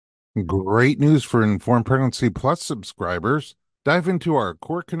Great news for Informed Pregnancy Plus subscribers. Dive into our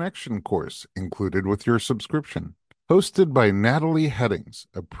Core Connection course included with your subscription. Hosted by Natalie Headings,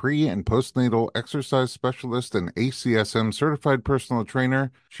 a pre- and postnatal exercise specialist and ACSM certified personal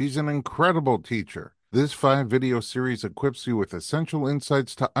trainer, she's an incredible teacher. This 5-video series equips you with essential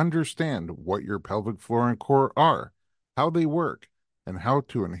insights to understand what your pelvic floor and core are, how they work, and how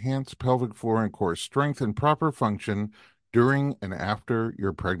to enhance pelvic floor and core strength and proper function during and after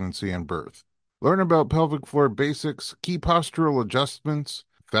your pregnancy and birth. Learn about pelvic floor basics, key postural adjustments,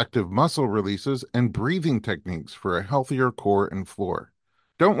 effective muscle releases, and breathing techniques for a healthier core and floor.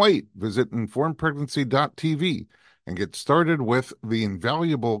 Don't wait. Visit informedpregnancy.tv and get started with the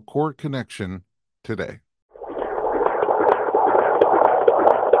invaluable Core Connection today.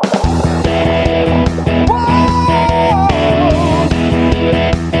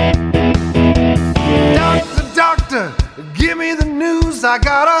 Doctor, give me the news. I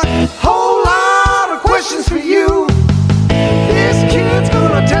got a whole lot of questions for you. This kid's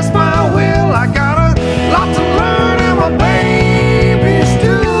gonna test my will. I got a lot to learn and my baby's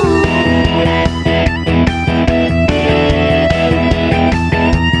due.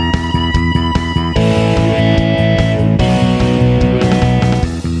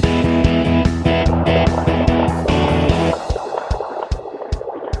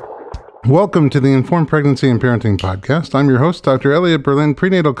 Welcome to the Informed Pregnancy and Parenting Podcast. I'm your host, Dr. Elliot Berlin,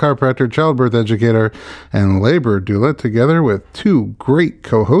 prenatal chiropractor, childbirth educator, and labor doula, together with two great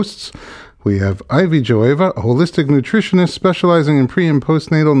co-hosts. We have Ivy Joeva, a holistic nutritionist specializing in pre- and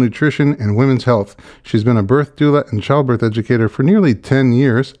postnatal nutrition and women's health. She's been a birth doula and childbirth educator for nearly 10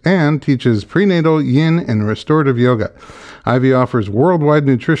 years and teaches prenatal yin and restorative yoga. Ivy offers worldwide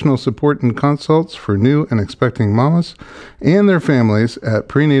nutritional support and consults for new and expecting mamas and their families at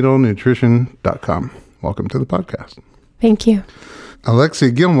prenatalnutrition.com. Welcome to the podcast. Thank you.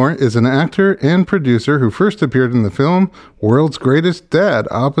 Alexi Gilmore is an actor and producer who first appeared in the film World's Greatest Dad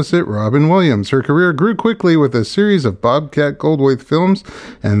opposite Robin Williams. Her career grew quickly with a series of Bobcat Goldthwait films,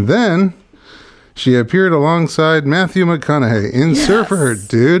 and then she appeared alongside Matthew McConaughey in Surfer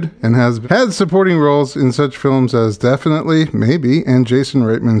Dude and has had supporting roles in such films as Definitely, Maybe, and Jason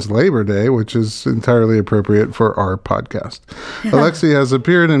Reitman's Labor Day, which is entirely appropriate for our podcast. Alexi has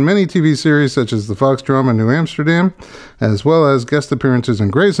appeared in many TV series such as the Fox drama New Amsterdam, as well as guest appearances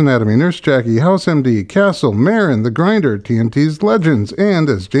in Grey's Anatomy, Nurse Jackie, House MD, Castle, Marin, The Grinder, TNT's Legends, and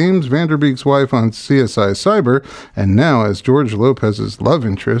as James Vanderbeek's wife on CSI Cyber, and now as George Lopez's love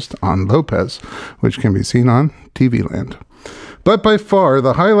interest on Lopez, which can be seen on TV Land. But by far,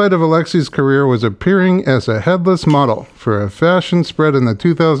 the highlight of Alexi's career was appearing as a headless model for a fashion spread in the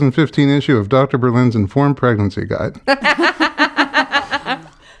 2015 issue of Dr. Berlin's Informed Pregnancy Guide.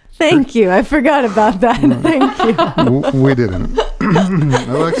 Thank you. I forgot about that. Thank you. We didn't.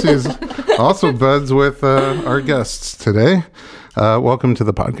 Alexi is also buds with our guests today. Welcome to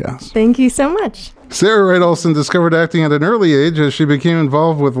the podcast. Thank you so much. Sarah Wright Olson discovered acting at an early age as she became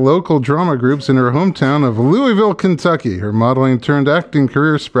involved with local drama groups in her hometown of Louisville, Kentucky. Her modeling turned acting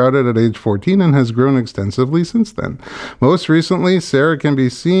career sprouted at age 14 and has grown extensively since then. Most recently, Sarah can be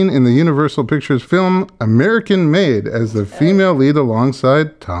seen in the Universal Pictures film American Made as the female lead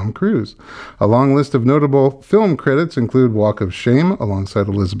alongside Tom Cruise. A long list of notable film credits include Walk of Shame alongside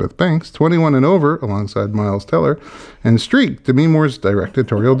Elizabeth Banks, 21 and Over alongside Miles Teller, and Streak, Demi Moore's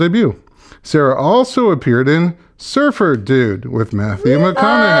directorial debut. Sarah also appeared in Surfer Dude with Matthew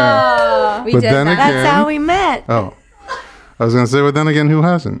McConaughey. We did that. That's how we met. Oh, I was going to say, but then again, who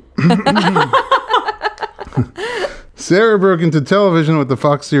hasn't? Sarah broke into television with the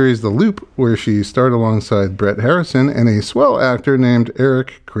Fox series The Loop, where she starred alongside Brett Harrison and a swell actor named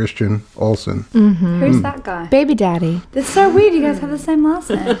Eric Christian Olsen. Mm-hmm. Who's that guy? Baby Daddy. That's so weird. You guys have the same last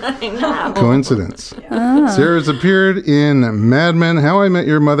name. I know. Coincidence. Sarah's appeared in Mad Men, How I Met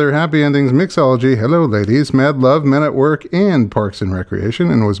Your Mother, Happy Endings, Mixology, Hello Ladies, Mad Love, Men at Work, and Parks and Recreation,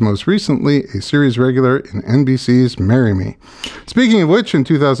 and was most recently a series regular in NBC's Marry Me. Speaking of which, in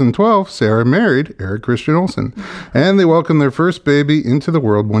 2012, Sarah married Eric Christian Olsen, and they welcomed their first baby into the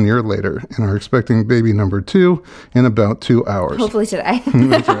world 1 year later and are expecting baby number 2 in about 2 hours. Hopefully today.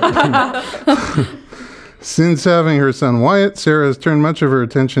 That's right. Since having her son Wyatt, Sarah has turned much of her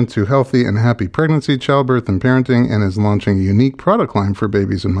attention to healthy and happy pregnancy, childbirth, and parenting, and is launching a unique product line for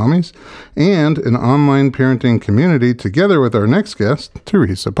babies and mommies, and an online parenting community together with our next guest,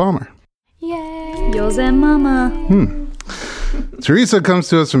 Teresa Palmer. Yay! Yours and Mama. Teresa comes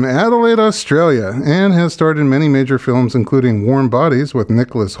to us from Adelaide, Australia, and has starred in many major films, including Warm Bodies with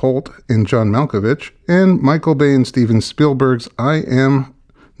Nicholas Hoult and John Malkovich, and Michael Bay and Steven Spielberg's I Am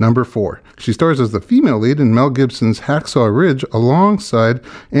Number 4. She stars as the female lead in Mel Gibson's Hacksaw Ridge alongside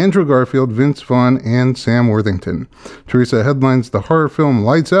Andrew Garfield, Vince Vaughn, and Sam Worthington. Teresa headlines the horror film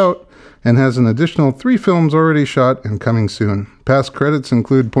Lights Out and has an additional 3 films already shot and coming soon. Past credits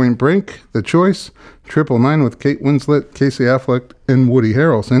include Point Break, The Choice, 999 with Kate Winslet, Casey Affleck, and Woody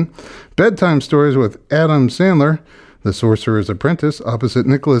Harrelson, Bedtime Stories with Adam Sandler, The Sorcerer's Apprentice opposite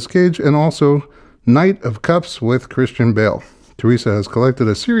Nicolas Cage, and also Knight of Cups with Christian Bale. Teresa has collected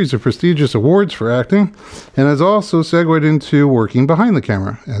a series of prestigious awards for acting and has also segued into working behind the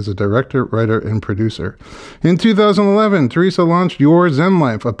camera as a director, writer, and producer. In 2011, Teresa launched Your Zen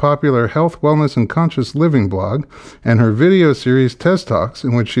Life, a popular health, wellness, and conscious living blog, and her video series Tez Talks,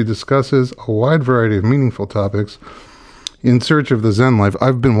 in which she discusses a wide variety of meaningful topics in search of the Zen life.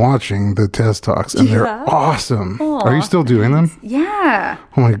 I've been watching the Tez Talks, and they're awesome. Aww. Are you still doing them? Yeah.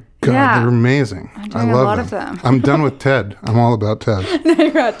 Oh my God, Yeah. they're amazing. I'm I doing love a lot of them. I'm done with TED. I'm all about TED.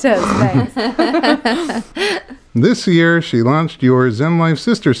 You're out, Tez. Thanks. This year, she launched Your Zen Life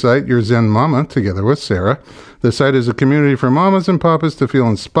sister site, Your Zen Mama, together with Sarah. The site is a community for mamas and papas to feel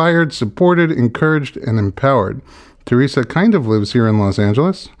inspired, supported, encouraged, and empowered. Teresa kind of lives here in Los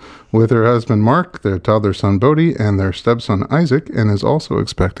Angeles with her husband Mark, their toddler son Bodhi, and their stepson Isaac, and is also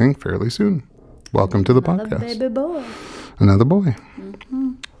expecting fairly soon. Welcome to the podcast. Baby boy. Another boy.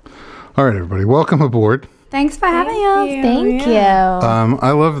 All right, everybody, welcome aboard. Thanks for having us. you. Thank Yeah. you.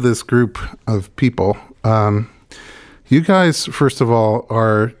 I love this group of people. You guys, first of all,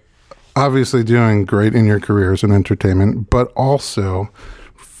 are obviously doing great in your careers in entertainment, but also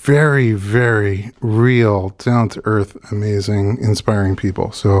very, very real, down-to-earth, amazing, inspiring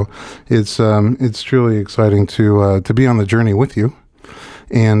people. So it's truly exciting to be on the journey with you,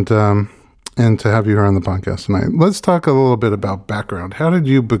 and to have you here on the podcast tonight. Let's talk a little bit about background. How did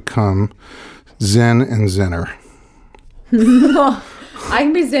you become Zen and Zenner? I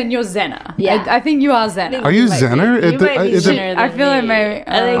can be Zen, you're Zenner. Yeah. I think you are Zenner. Are you might be- Zenner? You might be Zenner I than feel like me. maybe-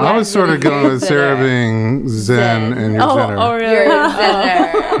 I think I I'm was sort of going with Sarah being Zen and you're Zenner. Oh, really? You're a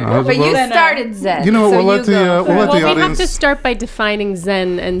Zenner. But you well- started Zen. You know what? so We'll let the go we'll let Well, the we have audience. to start by defining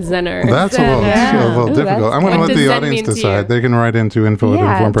Zen and Zenner. That's a little Ooh, difficult. that's I'm going to What let does the Zen audience mean to decide. you? They can write into info at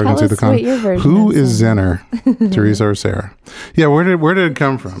Yeah, tell us what your informpregnancy.com. version Who of is Zen Zenner, Teresa or Sarah? Yeah, where did it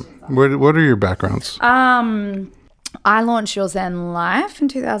come from? What are your backgrounds? I launched Your Zen Life in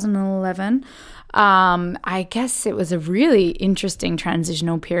 2011. I guess it was a really interesting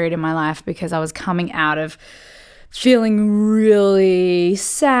transitional period in my life because I was coming out of feeling really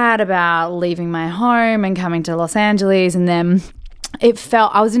sad about leaving my home and coming to Los Angeles, and then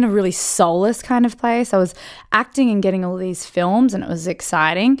I was in a really soulless kind of place. I was acting and getting all these films and it was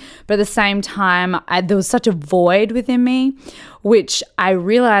exciting. But at the same time, there was such a void within me, which I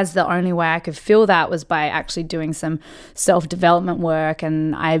realized the only way I could fill that was by actually doing some self-development work.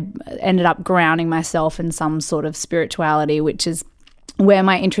 And I ended up grounding myself in some sort of spirituality, which is where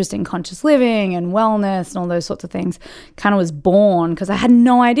my interest in conscious living and wellness and all those sorts of things kind of was born, because I had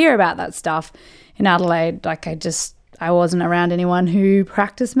no idea about that stuff in Adelaide. Like I wasn't around anyone who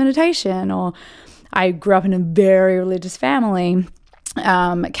practiced meditation, or I grew up in a very religious family,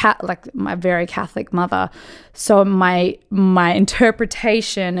 like my very Catholic mother. So my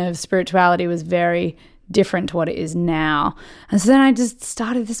interpretation of spirituality was very different to what it is now. And so then I just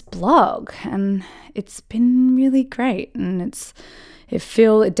started this blog, and it's been really great, and it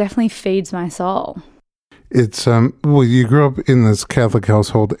definitely feeds my soul. It's well, you grew up in this Catholic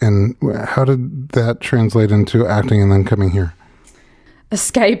household, and how did that translate into acting and then coming here?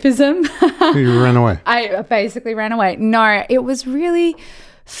 Escapism. You ran away. I basically ran away. No, it was really,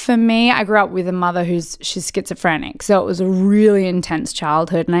 for me, I grew up with a mother she's schizophrenic. So it was a really intense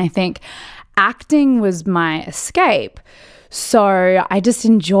childhood. And I think acting was my escape. So I just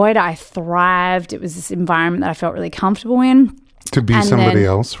enjoyed it. I thrived. It was this environment that I felt really comfortable in. To be And somebody then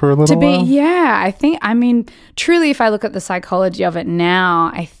else for a little while? I mean, truly, if I look at the psychology of it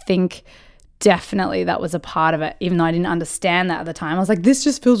now, I think definitely that was a part of it, even though I didn't understand that at the time. I was like, this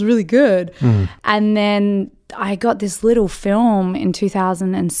just feels really good. And then I got this little film in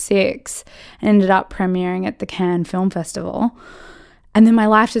 2006 and ended up premiering at the Cannes Film Festival. And then my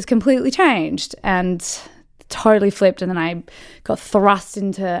life just completely changed and totally flipped. And then I got thrust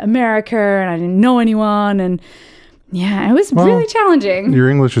into America and I didn't know anyone. And yeah, it was really challenging. Your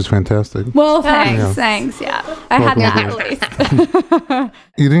English is fantastic. Well, thanks. Yeah, I had that at least.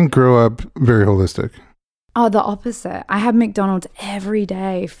 You didn't grow up very holistic. Oh, the opposite. I had McDonald's every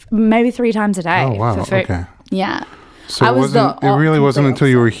day, maybe 3 times a day. Oh, wow. For food. Okay. Yeah. So I it was wasn't. the It really wasn't complete until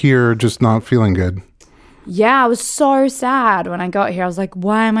you were here, just not feeling good. Yeah, I was so sad when I got here. I was like,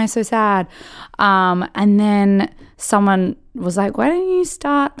 why am I so sad? And then someone was like, why don't you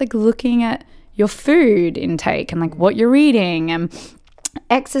start like looking at your food intake and like what you're eating and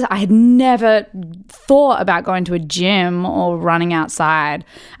exercise. I had never thought about going to a gym or running outside.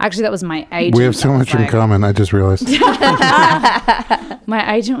 Actually, that was my agent. We have so much in common. I just realized.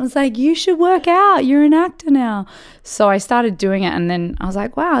 My agent was like, you should work out. You're an actor now. So I started doing it, and then I was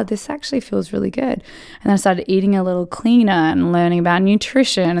like, wow, this actually feels really good. And then I started eating a little cleaner and learning about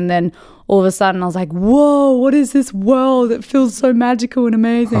nutrition. And then all of a sudden I was like, whoa, what is this world that feels so magical and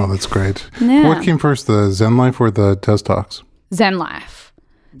amazing? Oh, that's great. Yeah. What came first, the Zen life or the TES Talks? Zen life.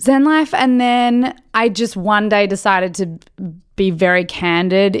 And then I just one day decided to be very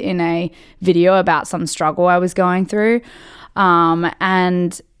candid in a video about some struggle I was going through.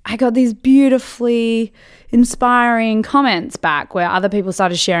 And I got these beautifully inspiring comments back where other people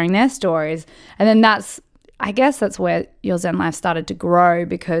started sharing their stories. And then I guess that's where Your Zen Life started to grow,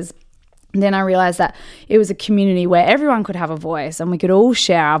 because then I realized that it was a community where everyone could have a voice and we could all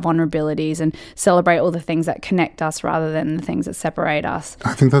share our vulnerabilities and celebrate all the things that connect us rather than the things that separate us.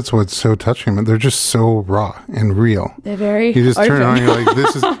 I think that's what's so touching. They're just so raw and real. They're very You just open. turn on and you're like,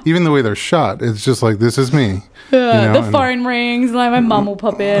 this is, even the way they're shot, it's just like, this is me. The phone rings, like my mum will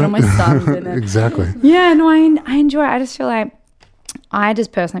pop in or my son's in it. Exactly. Yeah, no, I enjoy it. I just feel like, I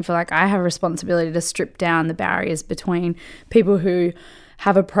just personally feel like I have a responsibility to strip down the barriers between people who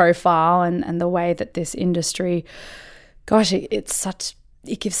have a profile and the way that this industry, gosh, it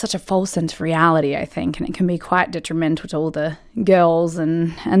gives such a false sense of reality, I think, and it can be quite detrimental to all the girls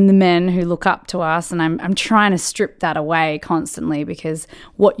and the men who look up to us. And I'm trying to strip that away constantly, because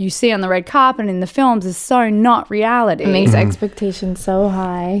what you see on the red carpet and in the films is so not reality. It makes expectations so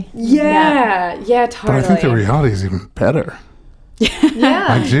high. Yeah, totally. But I think the reality is even better. Yeah.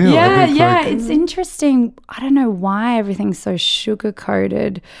 I do. I think, like, It's interesting. I don't know why everything's so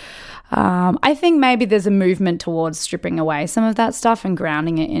sugar-coated. I think maybe there's a movement towards stripping away some of that stuff and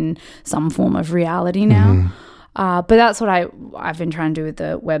grounding it in some form of reality now. But that's what I've been trying to do with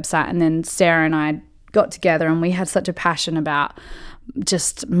the website. And then Sarah and I got together and we had such a passion about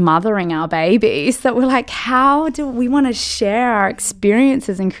just mothering our babies that we're like, how do we want to share our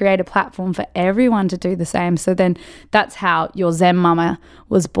experiences and create a platform for everyone to do the same? So then that's how Your Zen Mama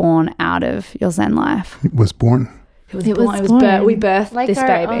was born out of Your Zen Life. it was born. It was born. We birthed like this our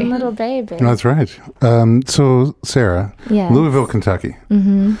baby. own little baby. That's right. So, Sarah, Yes. Louisville, Kentucky.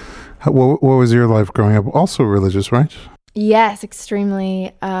 Mm-hmm. What was your life growing up? Also religious, right? Yes,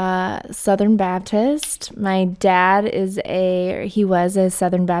 extremely Southern Baptist. My dad he was a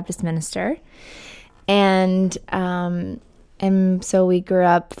Southern Baptist minister. And so we grew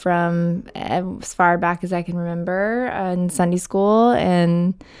up from as far back as I can remember in Sunday school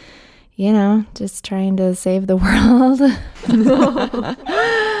and, just trying to save the world.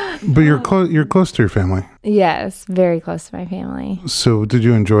 But you're close to your family. Yes, very close to my family. So did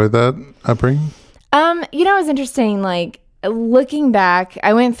you enjoy that upbringing? It was interesting, like, looking back,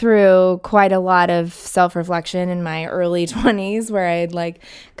 I went through quite a lot of self-reflection in my early 20s where I'd like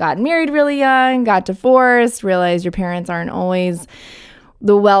gotten married really young, got divorced, realized your parents aren't always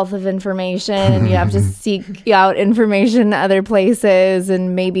the wealth of information and you have to seek out information other places,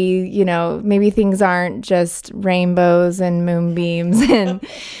 and maybe things aren't just rainbows and moonbeams. And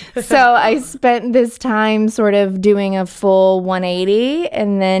so I spent this time sort of doing a full 180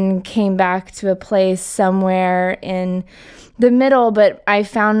 and then came back to a place somewhere in the middle. But I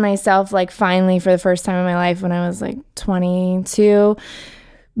found myself like finally for the first time in my life when I was like 22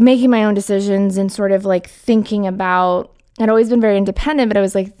 making my own decisions and sort of like thinking about, I'd always been very independent, but I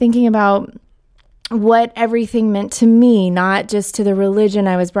was like thinking about what everything meant to me, not just to the religion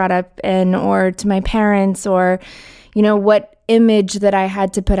I was brought up in or to my parents or, what image that I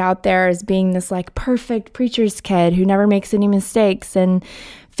had to put out there as being this like perfect preacher's kid who never makes any mistakes and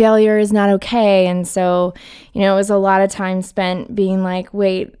failure is not okay. And so, it was a lot of time spent being like,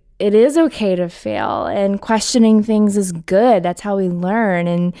 wait, it is okay to fail, and questioning things is good. That's how we learn.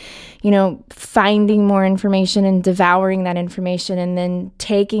 And, finding more information and devouring that information and then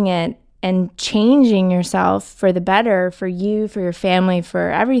taking it and changing yourself for the better, for you, for your family, for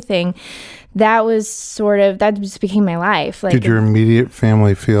everything. That just became my life. Like, Did your immediate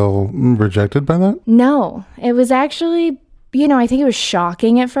family feel rejected by that? No, it was actually, I think it was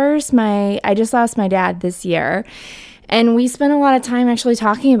shocking at first. I just lost my dad this year. And we spent a lot of time actually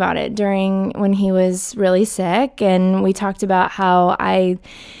talking about it during when he was really sick. And we talked about how I,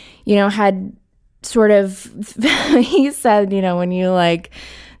 had sort of, he said, when you like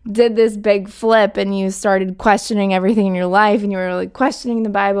did this big flip and you started questioning everything in your life and you were like questioning the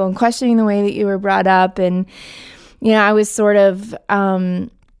Bible and questioning the way that you were brought up. And, I was sort of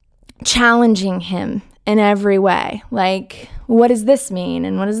challenging him in every way. Like, what does this mean?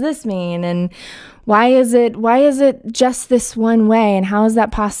 And what does this mean? And why is it just this one way? And how is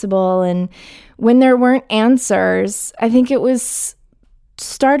that possible? And when there weren't answers, I think it was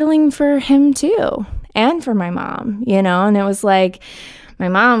startling for him too, and for my mom, and it was like, my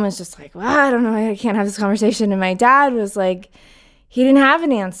mom was just like, well, I don't know, I can't have this conversation. And my dad was like, he didn't have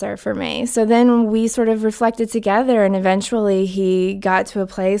an answer for me. So then we sort of reflected together, and eventually he got to a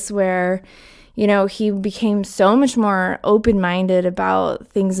place where, he became so much more open-minded about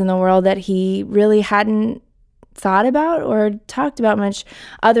things in the world that he really hadn't thought about or talked about much,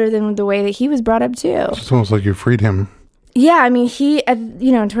 other than the way that he was brought up too. It's almost like you freed him. Yeah, I mean, he,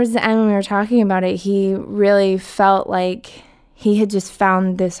 towards the end when we were talking about it, he really felt like he had just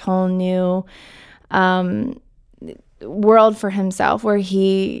found this whole new world for himself, where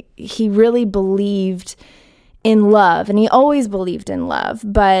he really believed in love, and he always believed in love,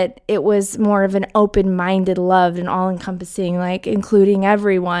 but it was more of an open-minded love, and all-encompassing, like including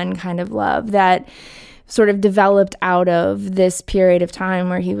everyone kind of love that sort of developed out of this period of time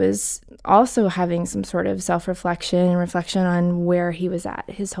where he was also having some sort of self-reflection and reflection on where he was at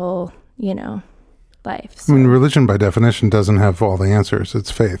his whole, life. So. I mean, religion by definition doesn't have all the answers.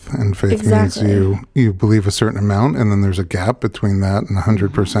 It's faith, and faith means you believe a certain amount, and then there's a gap between that and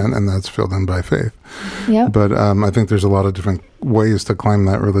 100%, and that's filled in by faith. Yep. But I think there's a lot of different ways to climb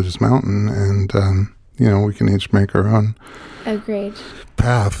that religious mountain, and we can each make our own. Agreed.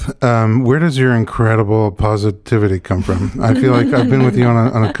 Path. Where does your incredible positivity come from? I feel like I've been with you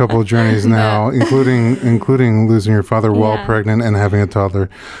on a couple of journeys now, including losing your father while pregnant and having a toddler.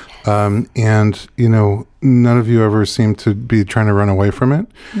 And none of you ever seem to be trying to run away from it,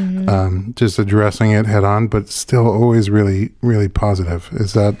 just addressing it head on, but still always really, really positive.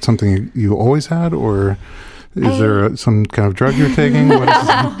 Is that something you always had, or is there some kind of drug you're taking? What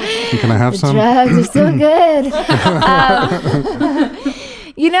is can I have some? Drugs are so good.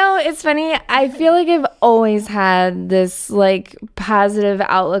 It's funny. I feel like I've always had this like positive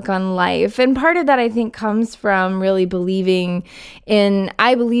outlook on life. And part of that, I think, comes from really believing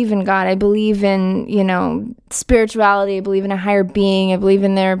I believe in God. I believe in, spirituality. I believe in a higher being. I believe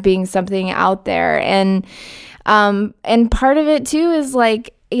in there being something out there. And part of it too is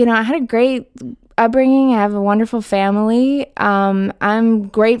like, I had a great upbringing. I have a wonderful family. I'm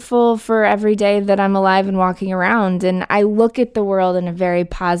grateful for every day that I'm alive and walking around, and I look at the world in a very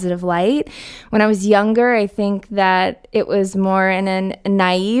positive light. When I was younger, I think that it was more in a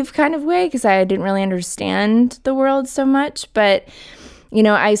naive kind of way because I didn't really understand the world so much, but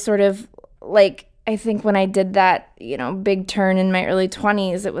I sort of like, I think when I did that, big turn in my early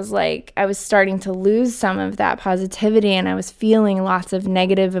 20s, it was like I was starting to lose some of that positivity, and I was feeling lots of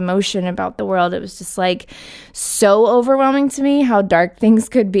negative emotion about the world. It was just like so overwhelming to me how dark things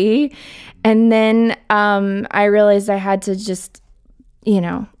could be. And then I realized I had to just,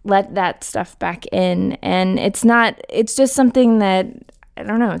 let that stuff back in. And it's just something that, I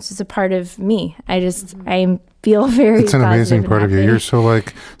don't know, it's just a part of me. I feel very It's an amazing part of you. You're so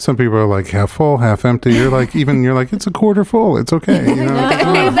like, some people are like half full, half empty. You're like, it's a quarter full. It's okay.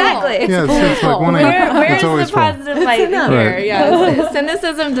 Exactly. It's like one Where's it's always the positive light in here? Right. Yeah.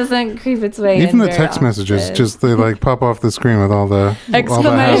 Cynicism doesn't creep its way in. Even the very text often. messages, just they like pop off the screen with all the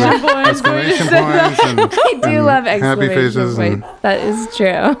Exclamation points. exclamation points and I do love happy exclamation faces. points. That is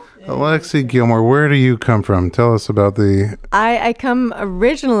true. Alexi Gilmore, where do you come from? Tell us about I come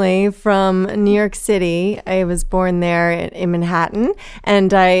originally from New York City. I was born there in Manhattan,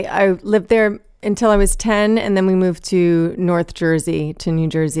 and I lived there until I was 10, and then we moved to North Jersey, to New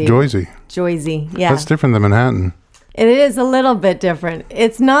Jersey. Joyzy, yeah. That's different than Manhattan. It is a little bit different.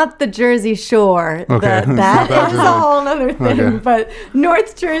 It's not the Jersey Shore. Okay. That is a whole other thing. Okay. But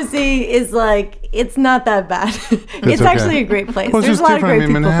North Jersey is like, it's not that bad. It's okay. actually a great place. Well, it's There's just a lot of different. great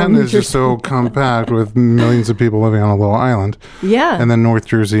people Manhattan from New is just so compact with millions of people living on a little island. Yeah. And then North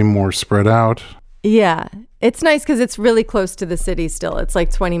Jersey more spread out. Yeah. It's nice because it's really close to the city still. It's like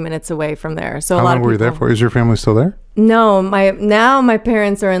 20 minutes away from there. So How a lot long of were you people... there for? Is your family still there? No, my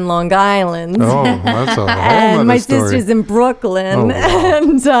parents are in Long Island. Oh, that's a whole and other my story. sister's in Brooklyn. Oh, wow.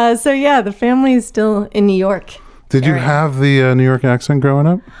 And so, yeah, the family is still in New York. Did you have the New York accent growing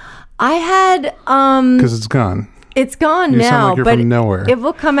up? I had... Because it's gone. It's gone You now, sound like you're but from nowhere. it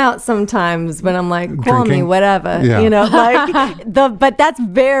will come out sometimes when I'm like, call me, Drinking? whatever, Yeah. like but that's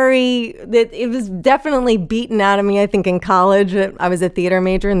it was definitely beaten out of me. I think in college, I was a theater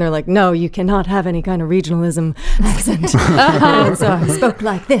major, and they're like, no, you cannot have any kind of regionalism accent. And so I spoke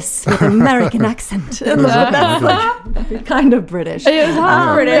like this with an American accent. And that's like kind of British. It was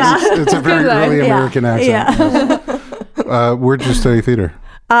hot British. It's a very early American accent. Yeah. Where'd you study theater?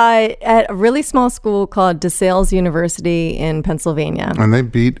 At a really small school called DeSales University in Pennsylvania. And they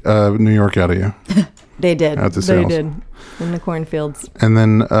beat New York out of you. They did. At They DeSales. did. In the cornfields. And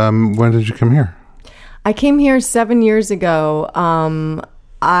then when did you come here? I came here 7 years ago.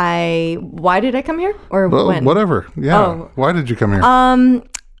 Why did I come here? Or Well, when? whatever. Yeah. Oh. Why did you come here?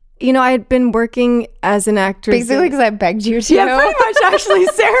 You know, I had been working as an actress. Basically, because I begged you to. Yeah, pretty much. Actually,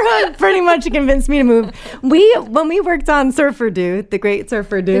 Sarah pretty much convinced me to move. When we worked on Surfer Dude, the great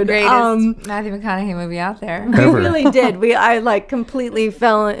Surfer Dude, The greatest Matthew McConaughey movie out there. we Ever. really did. I like completely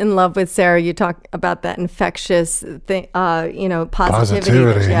fell in love with Sarah. You talk about that infectious thing, positivity.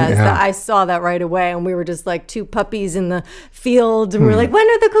 Positivity, Yes, yeah. I saw that right away, and we were just like two puppies in the field, and we were like, "When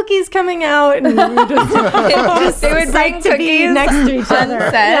are the cookies coming out?" And we were just They would bring psyched to be cookies next to each on other.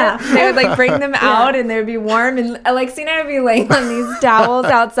 set. Yeah. They would like bring them out and they'd be warm. And Alexina would be laying on these towels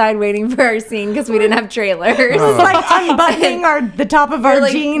outside waiting for our scene because we didn't have trailers. It's like unbuttoning the top of our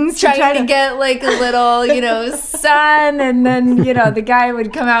Like jeans trying to get like a little, sun, and then the guy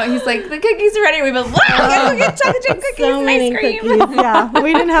would come out. And he's like, "The cookies are ready." We'd be like, "Wow, get chocolate chip cookies so and many ice cream." cookies. Yeah,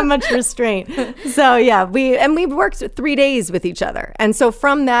 we didn't have much restraint. So yeah, we worked 3 days with each other, and so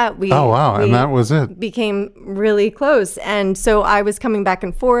from that we Oh, wow. we And that was it. became really close. And so I was coming back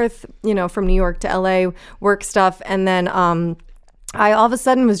and forth, from New York to LA, work stuff, and then I all of a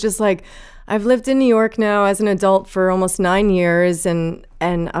sudden was just like, I've lived in New York now as an adult for almost 9 years, and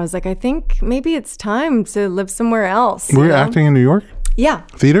I was like, I think maybe it's time to live somewhere else. Were you acting in New York? Yeah.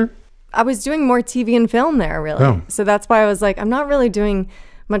 Theater? I was doing more TV and film there, really. Oh. So that's why I was like, I'm not really doing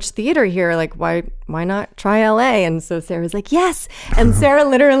much theater here. Like, why not try LA? And so Sarah was like, yes. And Sarah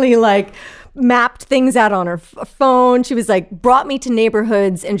literally mapped things out on her phone. She was like, brought me to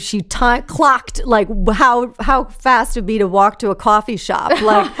neighborhoods, and she clocked like how fast it'd be to walk to a coffee shop.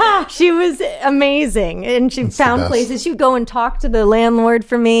 Like, she was amazing, and she found best. places. She would go and talk to the landlord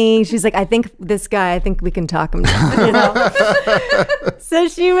for me. She's like, I think we can talk him down. So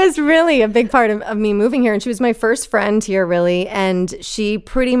she was really a big part of me moving here, and she was my first friend here, really. And she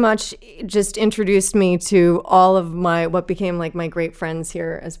pretty much just introduced me to all of what became like my great friends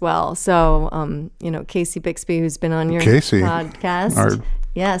here as well. So, Casey Bixby, who's been on your Casey, podcast, our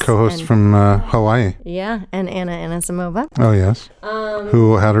yes, co-host and- from Hawaii. yeah, and Anna Anasimova, Oh, yes.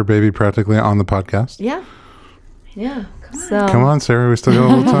 Who had her baby practically on the podcast. yeah. So Come on, Sarah. We still got a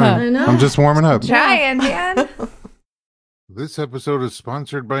little time. I'm just warming up. Trying, man. This episode is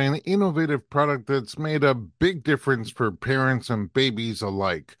sponsored by an innovative product that's made a big difference for parents and babies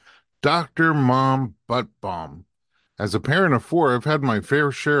alike. Dr. Mom Butt Balm. As a parent of 4, I've had my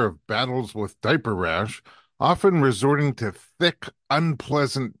fair share of battles with diaper rash, often resorting to thick,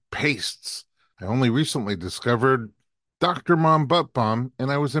 unpleasant pastes. I only recently discovered Dr. Mom Butt Balm,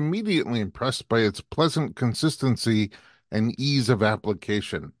 and I was immediately impressed by its pleasant consistency and ease of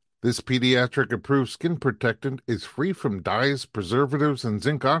application. This pediatric-approved skin protectant is free from dyes, preservatives, and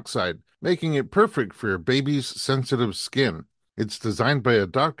zinc oxide, making it perfect for your baby's sensitive skin. It's designed by a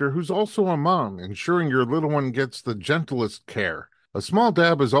doctor who's also a mom, ensuring your little one gets the gentlest care. A small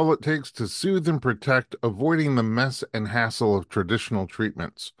dab is all it takes to soothe and protect, avoiding the mess and hassle of traditional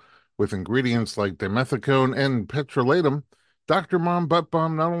treatments. With ingredients like dimethicone and petrolatum, Dr. Mom Butt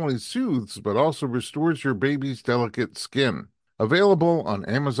Balm not only soothes, but also restores your baby's delicate skin. Available on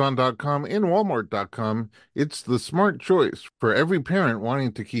Amazon.com and Walmart.com, it's the smart choice for every parent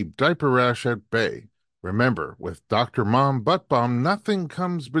wanting to keep diaper rash at bay. Remember, with Dr. Mom Butt Balm, nothing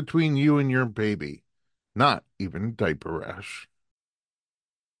comes between you and your baby. Not even diaper rash.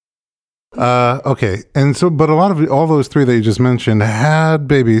 Okay. And so, but a lot of all those 3 that you just mentioned had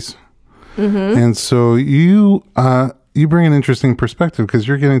babies. Mm-hmm. And so you bring an interesting perspective because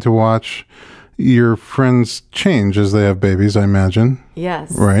you're getting to watch your friends change as they have babies, I imagine.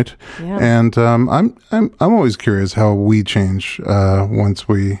 yes, Right. Yeah. And I'm always curious how we change once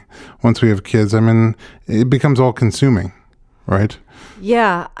we have kids. I mean, it becomes all consuming, right?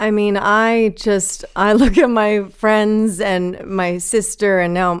 Yeah, I mean, I look at my friends and my sister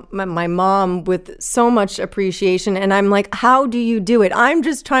and now my mom with so much appreciation. And I'm like, how do you do it? I'm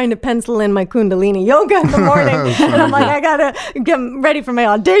just trying to pencil in my Kundalini yoga in the morning. And I'm like, I got to get ready for my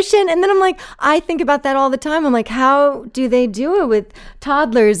audition. And then I'm like, I think about that all the time. I'm like, how do they do it with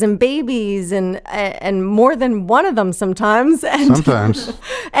toddlers and babies and more than one of them sometimes? And, Sometimes.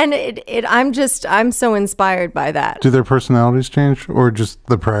 And I'm so inspired by that. Do their personalities change or just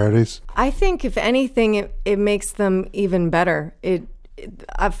the priorities? I think if anything, it makes them even better.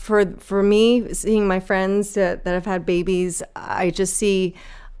 For me, seeing my friends that have had babies, I just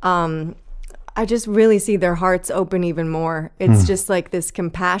really see their hearts open even more. It's just like this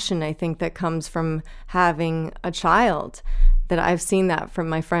compassion, I think, that comes from having a child that I've seen that from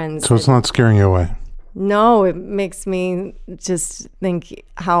my friends. So it's not scaring you away. No, it makes me just think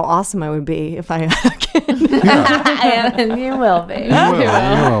how awesome I would be if I And you will be. You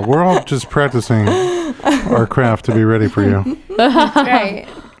will. We're all just practicing our craft to be ready for you. Right.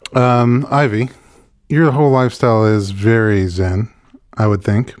 Ivy, your whole lifestyle is very Zen, I would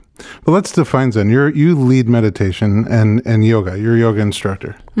think. But let's define Zen. You lead meditation and yoga. You're a yoga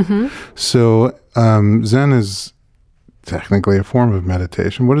instructor. Mm-hmm. So Zen is technically a form of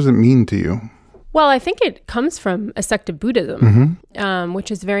meditation. What does it mean to you? Well, I think it comes from a sect of Buddhism, which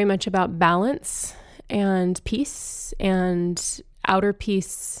is very much about balance and peace and outer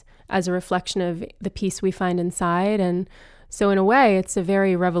peace as a reflection of the peace we find inside. And so in a way, it's a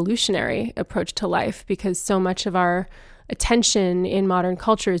very revolutionary approach to life because so much of our attention in modern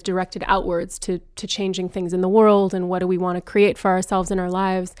culture is directed outwards to changing things in the world and what do we want to create for ourselves in our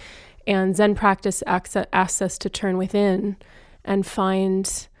lives. And Zen practice asks us to turn within and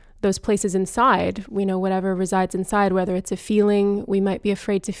find those places inside, whatever resides inside, whether it's a feeling we might be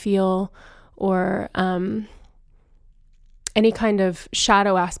afraid to feel or any kind of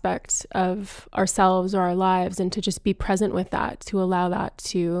shadow aspect of ourselves or our lives, and to just be present with that, to allow that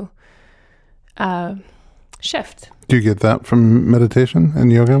to shift. Do you get that from meditation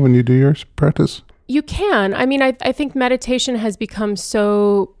and yoga when you do your practice? You can. I mean, I think meditation has become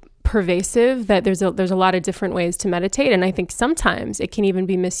so pervasive that there's a lot of different ways to meditate, and I think sometimes it can even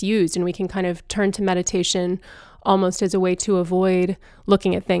be misused, and we can kind of turn to meditation almost as a way to avoid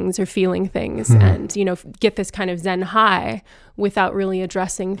looking at things or feeling things and get this kind of Zen high without really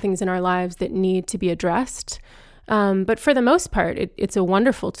addressing things in our lives that need to be addressed. But for the most part, it's a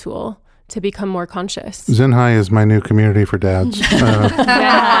wonderful tool to become more conscious. Zen High is my new community for dads. Come get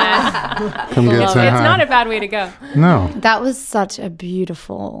Zen High. It's not a bad way to go. No. That was such a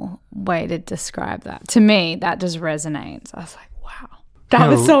beautiful way to describe that. To me, that just resonates. I was like, wow. That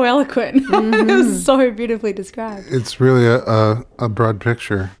was so eloquent. It was so beautifully described. It's really a broad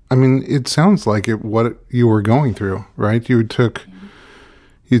picture. I mean, it sounds like what you were going through, right? You took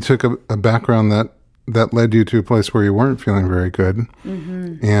a background that led you to a place where you weren't feeling very good,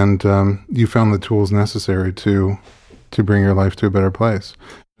 and you found the tools necessary to bring your life to a better place.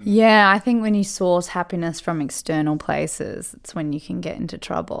 Yeah, I think when you source happiness from external places, it's when you can get into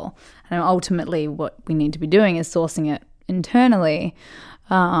trouble. And ultimately what we need to be doing is sourcing it internally.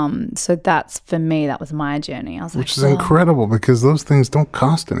 So that's, for me, that was my journey. I was Which is incredible because those things don't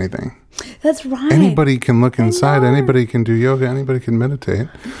cost anything. That's right. Anybody can look inside. Anybody can do yoga. Anybody can meditate.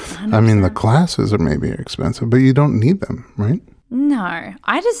 100%. I mean, the classes are maybe expensive, but you don't need them, right? No.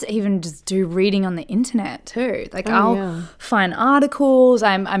 I just do reading on the internet too. Like I'll find articles.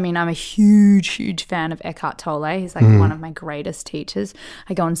 I'm a huge fan of Eckhart Tolle. He's like one of my greatest teachers.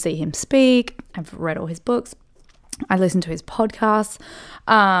 I go and see him speak. I've read all his books. I listen to his podcasts.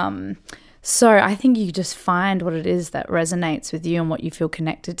 So I think you just find what it is that resonates with you and what you feel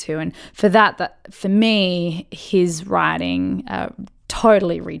connected to. And for for me, his writing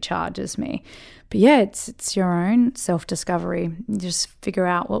totally recharges me. But yeah, it's your own self-discovery. You just figure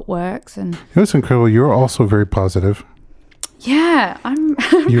out what works. And it's incredible. You're also very positive. Yeah,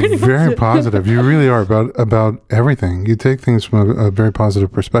 You're very positive. You really are about everything. You take things from a very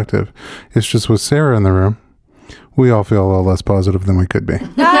positive perspective. It's just with Sarah in the room, we all feel a little less positive than we could be.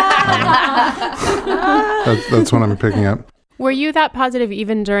 That's what I'm picking up. Were you that positive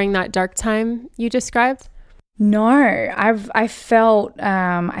even during that dark time you described? No, I felt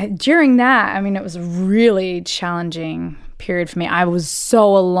during that, I mean, it was a really challenging period for me. I was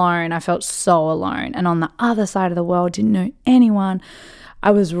so alone. I felt so alone. And on the other side of the world, didn't know anyone.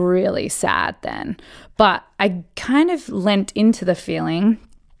 I was really sad then. But I kind of lent into the feeling.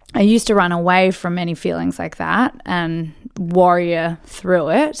 I used to run away from any feelings like that and warrior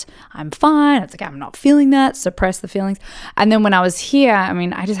through it. I'm fine. It's like, I'm not feeling that, suppress the feelings. And then when I was here, I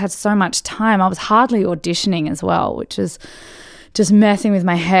mean, I just had so much time. I was hardly auditioning as well, which is just messing with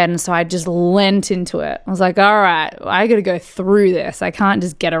my head. And so I just lent into it. I was like, all right, I got to go through this. I can't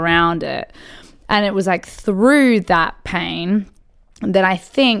just get around it. And it was like through that pain that I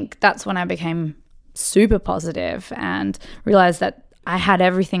think that's when I became super positive and realized that I had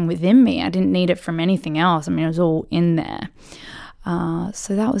everything within me. I didn't need it from anything else. I mean, it was all in there.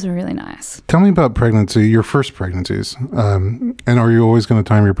 So that was really nice. Tell me about pregnancy, your first pregnancies. And are you always going to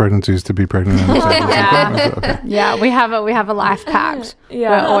time your pregnancies to be pregnant? Okay. Yeah, we have a life pact.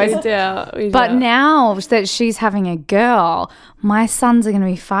 Yeah, always we do. But now that she's having a girl, my sons are going to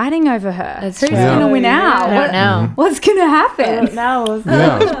be fighting over her. Who's true. going to win out? I don't know. What's going to happen? No.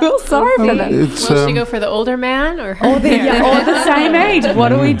 Yeah. I feel sorry for them. It's, Will she go for the older man or her? Or the same age. What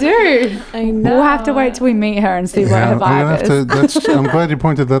do we do? I know. We'll have to wait till we meet her and see what her vibe is. I'm glad you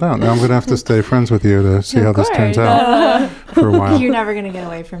pointed that out. Now I'm going to have to stay friends with you to see how this turns out for a while. You're never gonna get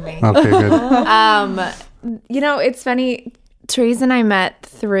away from me. Okay, good. It's funny. Therese and I met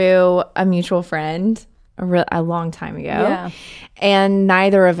through a mutual friend a long time ago. Yeah. And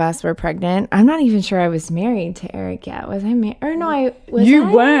neither of us were pregnant. I'm not even sure I was married to Eric yet. Was I married? Or no, I was. You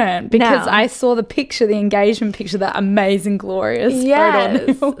weren't, because No. I saw the picture, the engagement picture, that amazing, glorious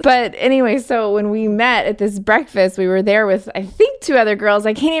Yes. photo. But anyway, so when we met at this breakfast, we were there with, I think, 2 other girls.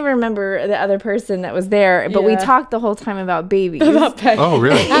 I can't even remember the other person that was there, but we Yeah. talked the whole time about babies. Oh,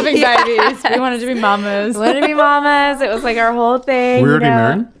 really? Having babies. We wanted to be mamas. Wanted to be mamas. It was like our whole thing. We're already you know?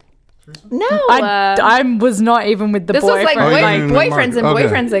 married? No. I was not even with the this boyfriend. was like Oh, you didn't know boyfriends and Mark. Okay.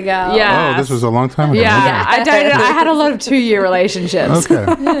 boyfriends ago. Yeah. Oh, this was a long time ago. Yeah, I had a lot of 2-year relationships. Okay.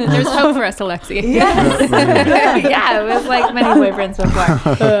 There's hope for us, Alexi. Yeah, it was like many boyfriends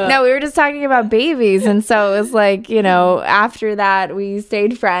before. No, we were just talking about babies. And so it was like, after that, we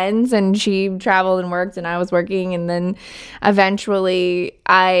stayed friends and she traveled and worked and I was working. And then eventually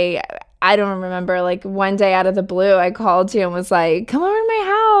I don't remember, like one day out of the blue, I called you and was like, come over to my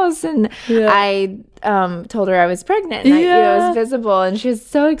house. And I told her I was pregnant. And it was visible. And she was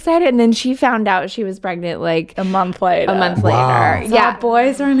so excited. And then she found out she was pregnant like A month later. Wow. later. So Yeah. our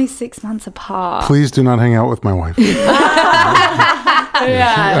boys are only 6 months apart. Please do not hang out with my wife.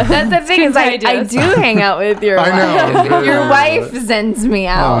 Yeah. That's the thing is I do hang out with your I know. wife. Your wife sends me Oh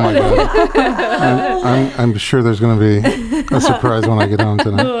out. my God. I'm sure there's going to be a surprise when I get home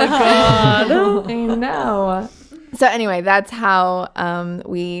tonight. I know. So anyway, that's how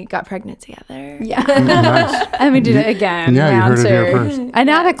we got pregnant together. Yeah. Nice. And we did it again. Yeah, you round heard it here 2. first. And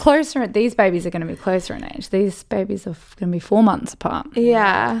now they're closer. These babies are going to be closer in age. These babies are going to be 4 months apart.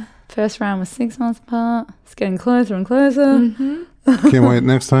 Yeah. First round was 6 months apart. It's getting closer and closer. Can't wait.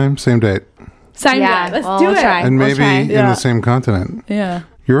 Next time, same date. Same Yeah, day. Let's well, do we'll it. try. And We'll maybe try. in the same continent. Yeah.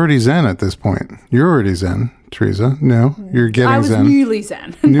 You're already Zen at this point. You're already Zen, Teresa. No, you're getting I was Zen. newly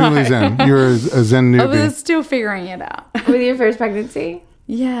Zen. Newly Zen. You're a Zen I newbie. was still figuring it out. With your first pregnancy?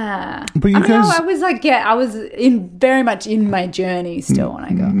 Yeah. But you I know, guys- I was like, I was very much in my journey still when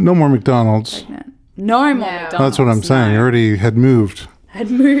I got No more McDonald's. pregnant. No more McDonald's. That's what I'm saying. You already had moved. Had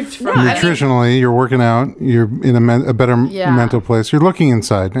moved from Nutritionally, you're working out. You're in a better Yeah. mental place. You're looking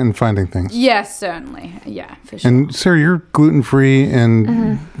inside and finding things. Yes, certainly. Yeah, for sure. And Sarah, you're gluten free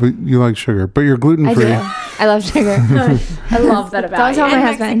and but you like sugar, but you're gluten I do. free. I love sugar. I love that about Don't tell you. my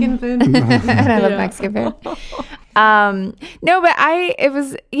husband. Mexican food. And I love Mexican food. No, but it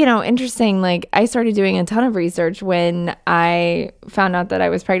was, interesting. Like I started doing a ton of research when I found out that I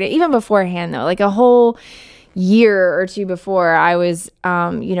was pregnant, even beforehand though, like a whole year or two before I was,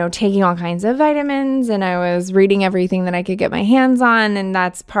 taking all kinds of vitamins and I was reading everything that I could get my hands on. And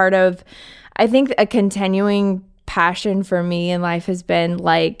that's part of, I think, a continuing passion for me in life has been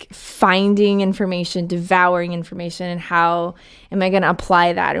like finding information, devouring information, and how am I going to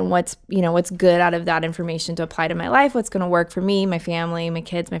apply that, and what's good out of that information to apply to my life, what's going to work for me, my family, my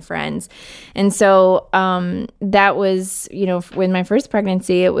kids, my friends. And so that was, with my first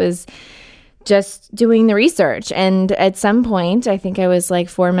pregnancy, it was just doing the research. And at some point, I think I was like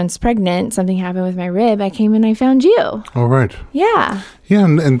 4 months pregnant, something happened with my rib. I came and I found you. All right. Yeah. Yeah,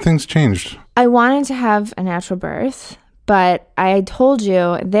 and things changed. I wanted to have a natural birth, but I told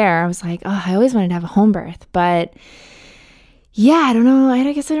you there, I was like, I always wanted to have a home birth. But yeah, I don't know.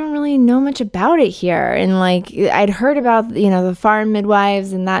 I guess I don't really know much about it here. And like, I'd heard about, the farm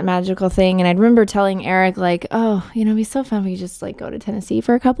midwives and that magical thing. And I remember telling Eric, like, it'd be so fun if we could just like go to Tennessee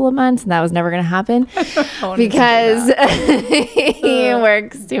for a couple of months. And that was never going to happen because he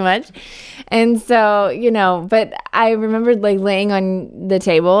works too much. And so, but I remembered like laying on the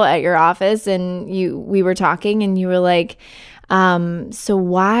table at your office and we were talking and you were like, so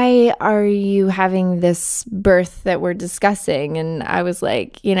why are you having this birth that we're discussing? And I was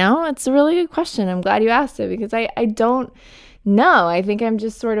like, it's a really good question. I'm glad you asked it because I don't know. I think I'm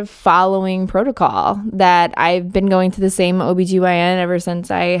just sort of following protocol that I've been going to the same OBGYN ever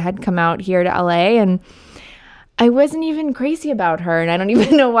since I had come out here to LA, and I wasn't even crazy about her, and I don't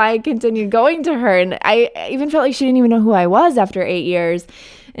even know why I continued going to her. And I even felt like she didn't even know who I was after 8 years.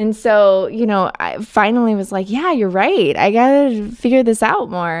 And so, I finally was like, yeah, you're right. I got to figure this out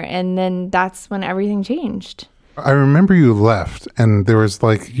more. And then that's when everything changed. I remember you left and there was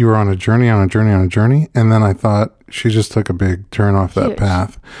like, you were on a journey. And then I thought she just took a big turn off that Huge.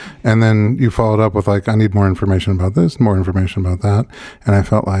 path. And then you followed up with like, I need more information about this, more information about that. And I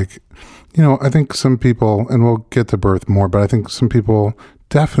felt like, I think some people, and we'll get to birth more, but I think some people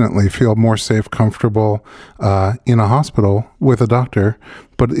definitely feel more safe, comfortable in a hospital with a doctor,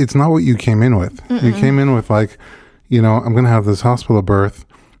 but it's not what you came in with. Mm-mm. You came in with like, I'm going to have this hospital birth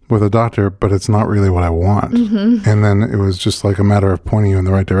with a doctor, but it's not really what I want. Mm-hmm. And then it was just like a matter of pointing you in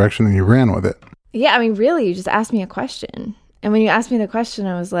the right direction and you ran with it. Yeah, I mean, really, you just asked me a question. And when you asked me the question,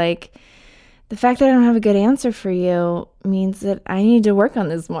 I was like, the fact that I don't have a good answer for you means that I need to work on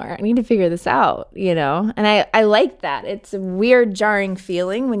this more. I need to figure this out, And I like that. It's a weird, jarring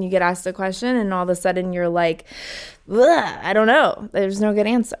feeling when you get asked a question and all of a sudden you're like, I don't know. There's no good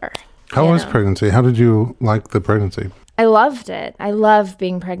answer. How was pregnancy? How did you like the pregnancy? I loved it. I love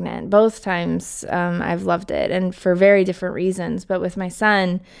being pregnant. Both times I've loved it, and for very different reasons. But with my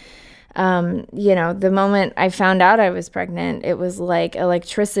son, the moment I found out I was pregnant, it was like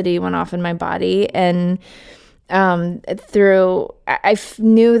electricity went off in my body. And I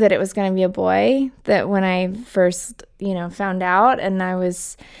knew that it was going to be a boy, that when I first, found out, and I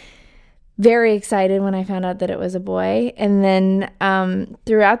was very excited when I found out that it was a boy. And then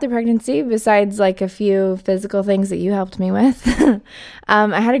throughout the pregnancy, besides like a few physical things that you helped me with,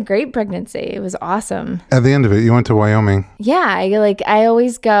 I had a great pregnancy. It was awesome. At the end of it, you went to Wyoming. Yeah, I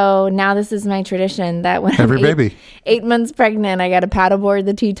always go, now this is my tradition, that when I'm 8 months pregnant, I got to paddleboard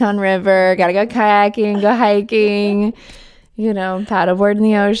the Teton River, got to go kayaking, go hiking, paddleboard in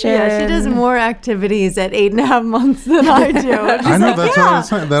the ocean. Yeah, she does more activities at 8.5 months than I do. I know, that's what I was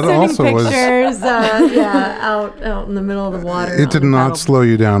saying. That also pictures, out in the middle of the water. It did not slow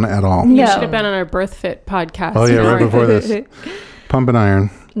you down at all. You should have been on our Birth Fit podcast. Oh, yeah, right before this. Pump and iron.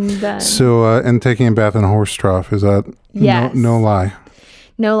 Done. So, and taking a bath in a horse trough, is that no lie?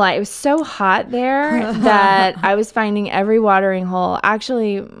 No lie. It was so hot there that I was finding every watering hole.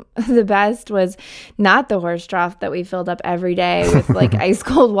 Actually, the best was not the horse trough that we filled up every day with like ice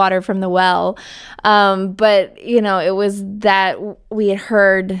cold water from the well. But, it was that we had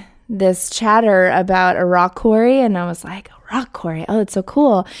heard this chatter about a rock quarry, and I was like, a rock quarry? Oh, it's so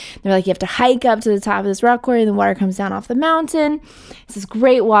cool. They're like, you have to hike up to the top of this rock quarry, and the water comes down off the mountain. It's this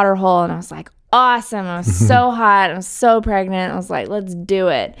great water hole. And I was like, awesome. I was so hot. I was so pregnant. I was like, let's do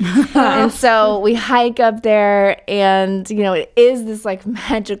it. And so we hike up there, and, it is this like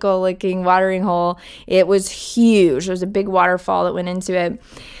magical looking watering hole. It was huge. There was a big waterfall that went into it.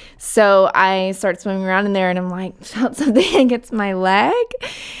 So I start swimming around in there, and I'm like, felt something against my leg.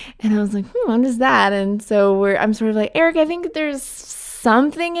 And I was like, what is that? And so I'm sort of like, Eric, I think there's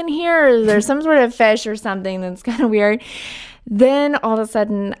something in here. There's some sort of fish or something that's kind of weird. Then all of a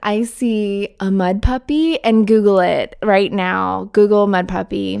sudden I see a mud puppy, and Google it right now. Google mud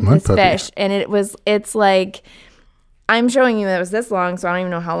puppy, fish. And it's like, I'm showing you that it was this long, so I don't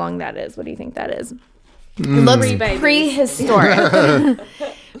even know how long that is. What do you think that is? It looks prehistoric.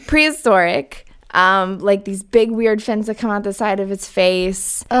 Prehistoric. Like these big weird fins that come out the side of its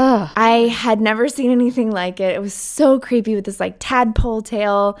face. Ugh. I had never seen anything like it. It was so creepy with this like tadpole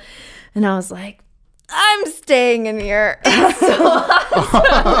tail. And I was like, I'm staying in here. It's so awesome.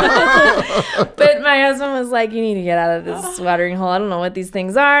 But my husband was like, you need to get out of this watering hole. I don't know what these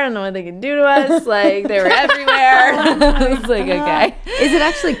things are. I don't know what they can do to us. Like, they were everywhere. I was like, okay. Is it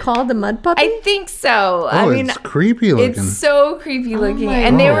actually called the mud puppy? I think so. Oh, it's creepy looking. It's so creepy looking. my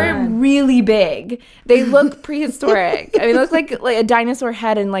And they God. were really big. They look prehistoric. I mean, they look like a dinosaur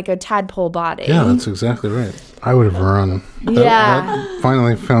head and like a tadpole body. Yeah, that's exactly right. I would have run. Yeah.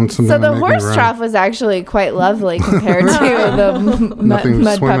 Finally found something So to the make me horse run. trough was actually quite lovely compared to the Nothing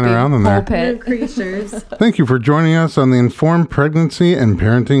mud swimming puppy around in there. pulpit. Creatures. Thank you for joining us on the Informed Pregnancy and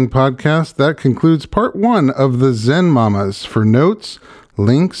Parenting podcast. That concludes part 1 of the Zen Mamas. For notes,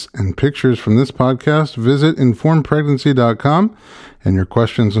 links, and pictures from this podcast, visit informedpregnancy.com. And your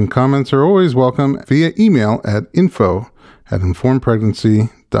questions and comments are always welcome via email at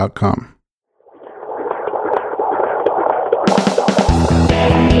info@informedpregnancy.com.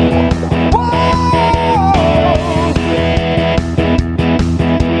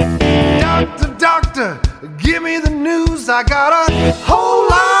 Doctor, give me the news. I got a whole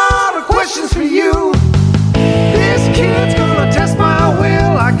lot of questions for you. This kid's gonna test my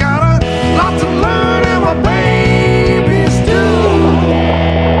will. I got a lot to learn, and my baby's due.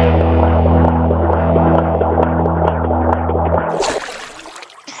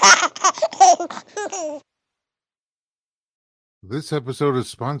 This episode is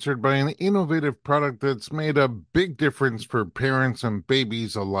sponsored by an innovative product that's made a big difference for parents and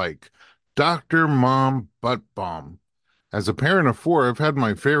babies alike. Dr. Mom Butt Balm. As a parent of 4, I've had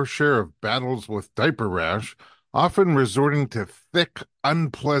my fair share of battles with diaper rash, often resorting to thick,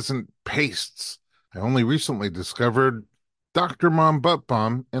 unpleasant pastes. I only recently discovered Dr. Mom Butt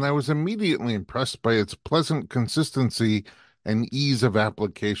Balm, and I was immediately impressed by its pleasant consistency and ease of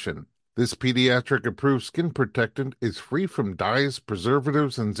application. This pediatric-approved skin protectant is free from dyes,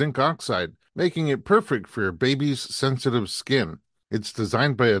 preservatives, and zinc oxide, making it perfect for your baby's sensitive skin. It's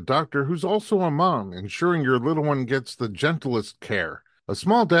designed by a doctor who's also a mom, ensuring your little one gets the gentlest care. A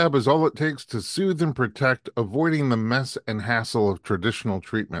small dab is all it takes to soothe and protect, avoiding the mess and hassle of traditional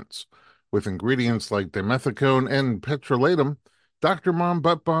treatments. With ingredients like dimethicone and petrolatum, Dr. Mom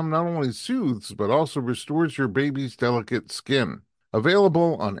Butt Balm not only soothes, but also restores your baby's delicate skin.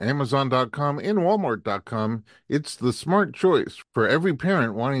 Available on Amazon.com and Walmart.com, it's the smart choice for every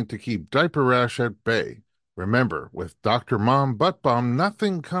parent wanting to keep diaper rash at bay. Remember, with Dr. Mom Butt Balm,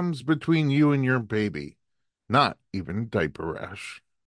 nothing comes between you and your baby. Not even diaper rash.